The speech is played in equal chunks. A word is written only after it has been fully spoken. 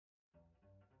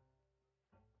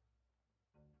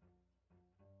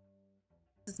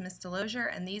Ms.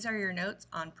 Delosier, and these are your notes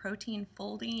on protein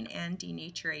folding and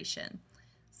denaturation.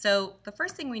 So the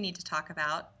first thing we need to talk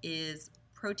about is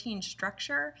protein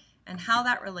structure and how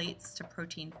that relates to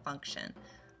protein function,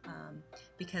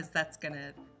 because that's going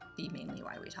to be mainly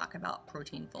why we talk about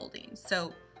protein folding.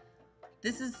 So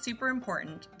this is super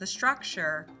important. The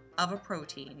structure of a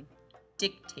protein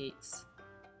dictates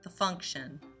the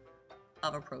function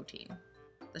of a protein.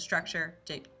 The structure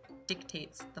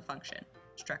dictates the function.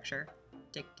 Structure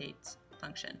dictates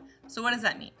function. So what does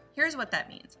that mean? Here's what that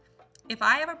means. If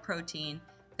I have a protein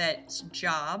that's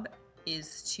job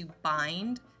is to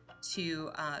bind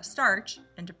to starch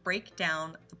and to break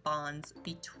down the bonds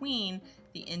between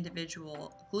the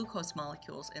individual glucose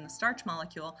molecules in the starch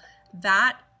molecule,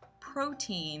 that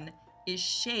protein is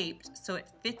shaped so it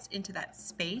fits into that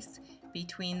space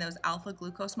between those alpha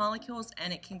glucose molecules,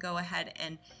 and it can go ahead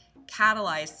and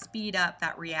catalyze, speed up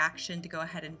that reaction to go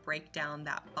ahead and break down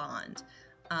that bond.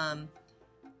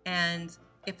 And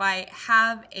if I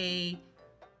have a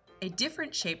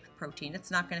different shaped protein,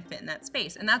 it's not going to fit in that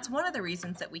space. And that's one of the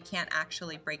reasons that we can't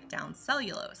actually break down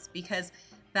cellulose, because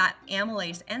that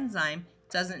amylase enzyme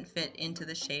doesn't fit into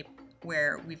the shape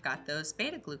where we've got those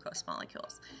beta glucose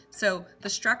molecules. So the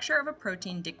structure of a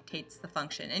protein dictates the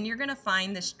function, and you're going to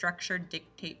find the structure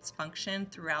dictates function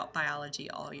throughout biology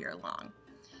all year long.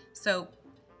 So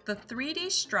the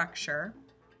 3D structure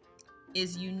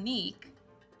is unique,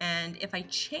 and if I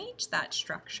change that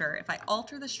structure, if I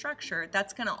alter the structure,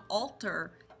 that's going to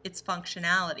alter its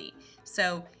functionality.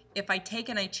 So if I take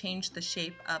and I change the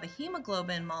shape of a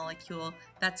hemoglobin molecule,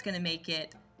 that's going to make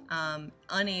it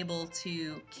unable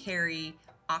to carry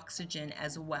oxygen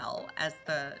as well as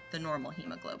the normal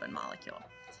hemoglobin molecule.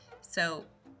 So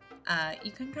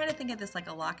you can kind of think of this like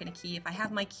a lock and a key. If I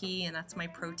have my key and that's my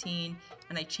protein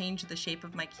and I change the shape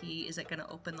of my key, is it going to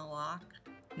open the lock?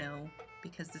 No,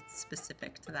 because it's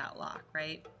specific to that lock,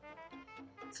 right?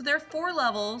 So there are 4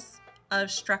 levels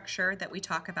of structure that we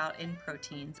talk about in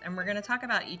proteins, and we're going to talk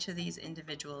about each of these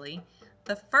individually.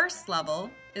 The first level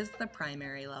is the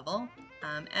primary level,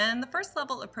 and the first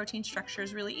level of protein structure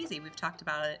is really easy. We've talked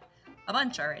about it a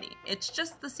bunch already. It's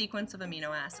just the sequence of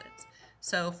amino acids.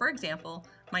 So for example,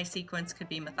 my sequence could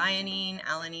be methionine,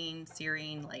 alanine,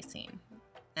 serine, lysine,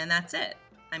 and that's it.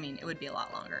 I mean, it would be a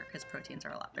lot longer because proteins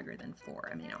are a lot bigger than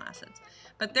 4 amino acids.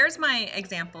 But there's my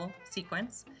example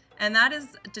sequence, and that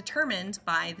is determined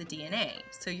by the DNA.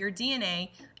 So your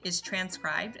DNA is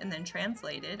transcribed and then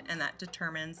translated, and that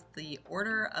determines the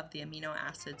order of the amino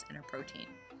acids in a protein.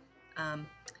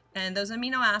 And those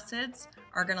amino acids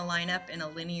are going to line up in a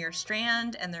linear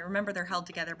strand, and remember, they're held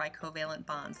together by covalent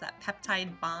bonds. That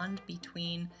peptide bond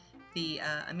between the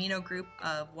amino group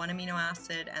of one amino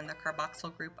acid and the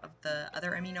carboxyl group of the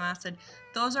other amino acid,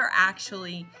 those are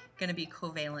actually going to be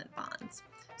covalent bonds.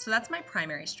 So that's my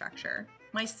primary structure.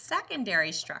 My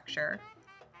secondary structure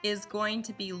is going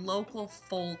to be local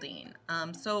folding.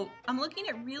 So I'm looking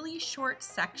at really short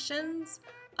sections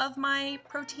of my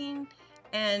protein,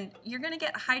 and you're going to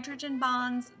get hydrogen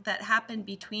bonds that happen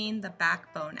between the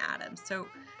backbone atoms. So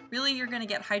really you're going to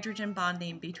get hydrogen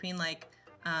bonding between like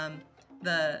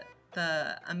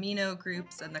the amino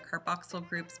groups and the carboxyl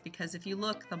groups, because if you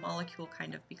look, the molecule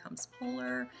kind of becomes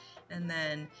polar, and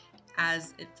then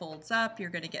as it folds up, you're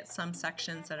going to get some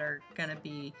sections that are going to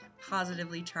be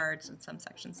positively charged and some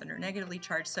sections that are negatively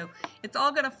charged. So it's all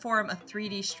going to form a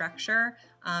 3D structure,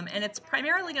 and it's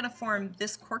primarily going to form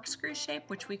this corkscrew shape,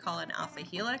 which we call an alpha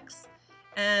helix,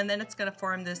 and then it's going to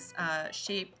form this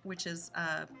shape, which is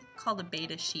called a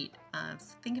beta sheet.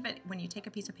 So think of it when you take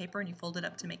a piece of paper and you fold it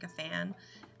up to make a fan.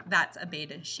 That's a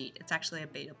beta sheet. It's actually a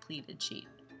beta pleated sheet,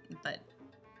 but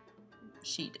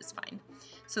sheet is fine.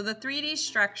 So the 3D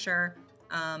structure,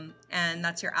 and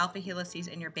that's your alpha helices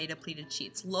and your beta pleated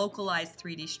sheets. Localized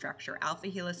 3D structure, alpha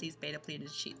helices, beta pleated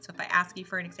sheets. So if I ask you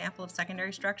for an example of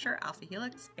secondary structure, alpha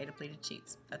helix, beta pleated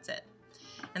sheets. That's it.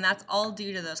 And that's all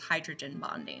due to those hydrogen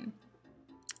bonding.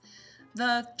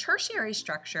 The tertiary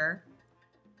structure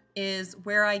is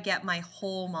where I get my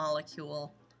whole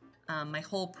molecule, my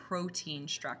whole protein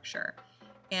structure.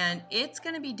 And it's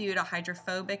going to be due to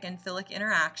hydrophobic and philic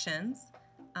interactions.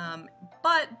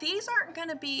 But these aren't going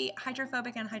to be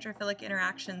hydrophobic and hydrophilic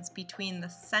interactions between the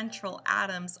central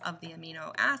atoms of the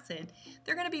amino acid.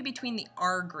 They're going to be between the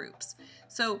R groups.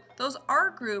 So those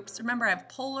R groups, remember, I have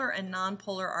polar and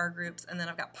nonpolar R groups, and then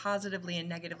I've got positively and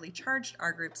negatively charged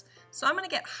R groups. So I'm going to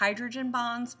get hydrogen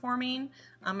bonds forming.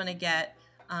 I'm going to get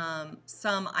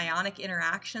some ionic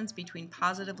interactions between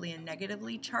positively and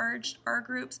negatively charged R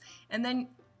groups. And then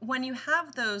when you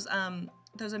have those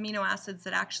those amino acids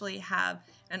that actually have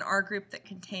an R group that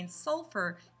contains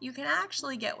sulfur, you can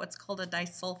actually get what's called a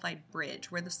disulfide bridge,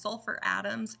 where the sulfur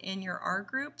atoms in your R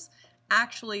groups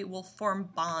actually will form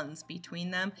bonds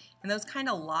between them, and those kind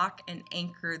of lock and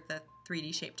anchor the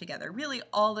 3D shape together. Really,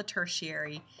 all the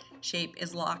tertiary shape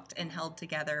is locked and held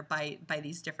together by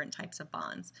these different types of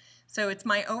bonds. So it's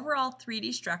my overall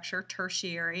 3D structure.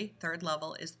 Tertiary, third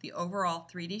level, is the overall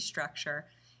 3D structure,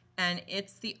 and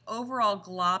it's the overall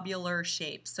globular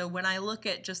shape. So when I look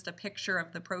at just a picture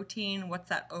of the protein, what's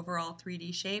that overall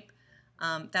 3D shape?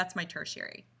 That's my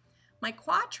tertiary. My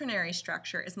quaternary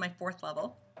structure is my fourth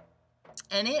level,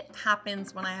 and it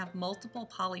happens when I have multiple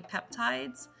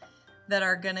polypeptides that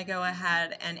are going to go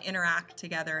ahead and interact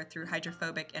together through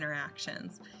hydrophobic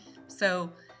interactions.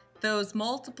 So those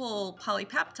multiple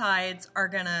polypeptides are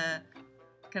going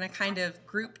to kind of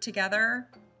group together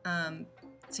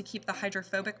to keep the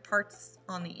hydrophobic parts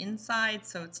on the inside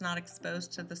so it's not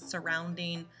exposed to the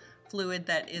surrounding fluid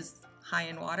that is high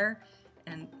in water.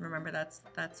 And remember,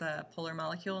 that's a polar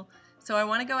molecule. So I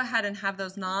want to go ahead and have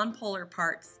those non-polar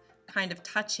parts kind of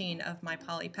touching of my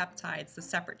polypeptides, the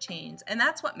separate chains, and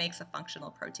that's what makes a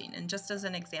functional protein. And just as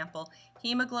an example,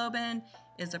 hemoglobin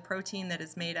is a protein that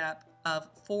is made up of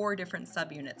 4 different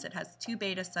subunits. It has 2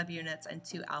 beta subunits and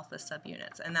 2 alpha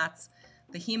subunits, and that's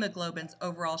the hemoglobin's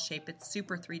overall shape. Its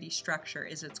super 3D structure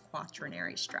is its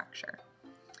quaternary structure.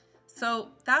 So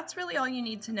that's really all you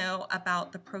need to know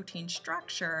about the protein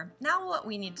structure. Now what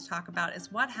we need to talk about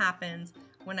is what happens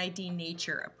when I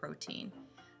denature a protein.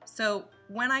 So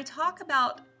when I talk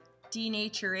about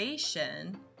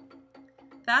denaturation,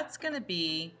 that's going to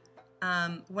be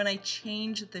when I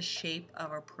change the shape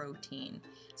of a protein.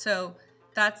 So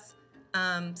that's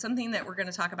something that we're going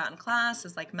to talk about in class,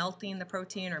 is like melting the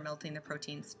protein or melting the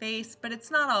protein space, but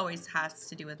it's not always has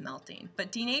to do with melting.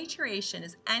 But denaturation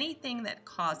is anything that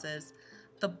causes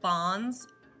the bonds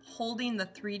holding the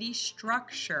 3D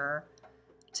structure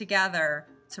together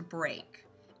to break.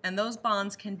 And those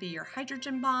bonds can be your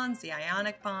hydrogen bonds, the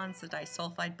ionic bonds, the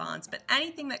disulfide bonds, but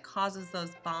anything that causes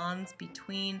those bonds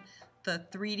between the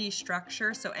 3D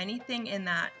structure, so anything in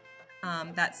that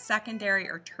secondary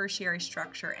or tertiary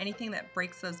structure, anything that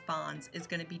breaks those bonds is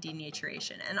going to be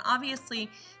denaturation. And obviously,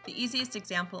 the easiest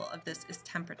example of this is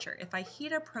temperature. If I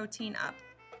heat a protein up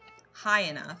high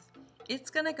enough,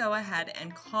 it's going to go ahead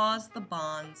and cause the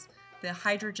bonds, the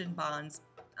hydrogen bonds,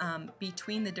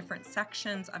 between the different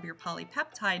sections of your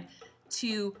polypeptide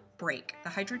to break. The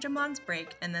hydrogen bonds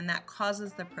break, and then that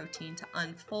causes the protein to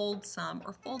unfold some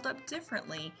or fold up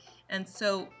differently, and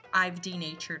so I've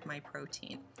denatured my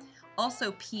protein.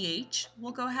 Also, pH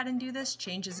will go ahead and do this,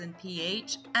 changes in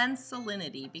pH and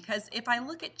salinity, because if I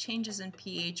look at changes in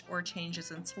pH or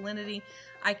changes in salinity,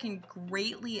 I can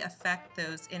greatly affect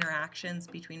those interactions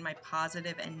between my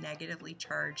positive and negatively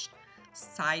charged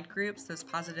side groups, those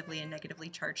positively and negatively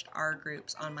charged R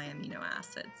groups on my amino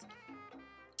acids.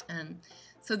 And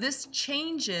so this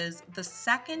changes the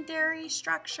secondary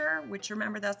structure, which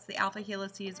remember that's the alpha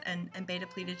helices and beta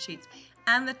pleated sheets,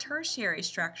 and the tertiary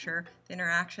structure, the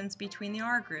interactions between the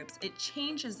R groups. It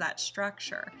changes that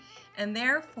structure, and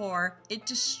therefore it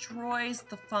destroys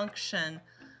the function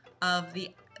of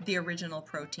the original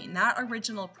protein. That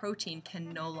original protein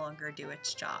can no longer do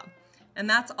its job. And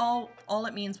that's all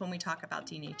it means when we talk about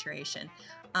denaturation.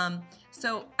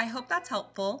 So I hope that's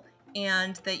helpful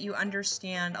and that you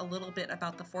understand a little bit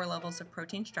about the 4 levels of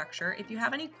protein structure. If you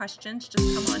have any questions,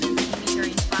 just come on and see me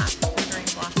during class or during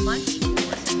block lunch,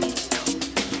 or send me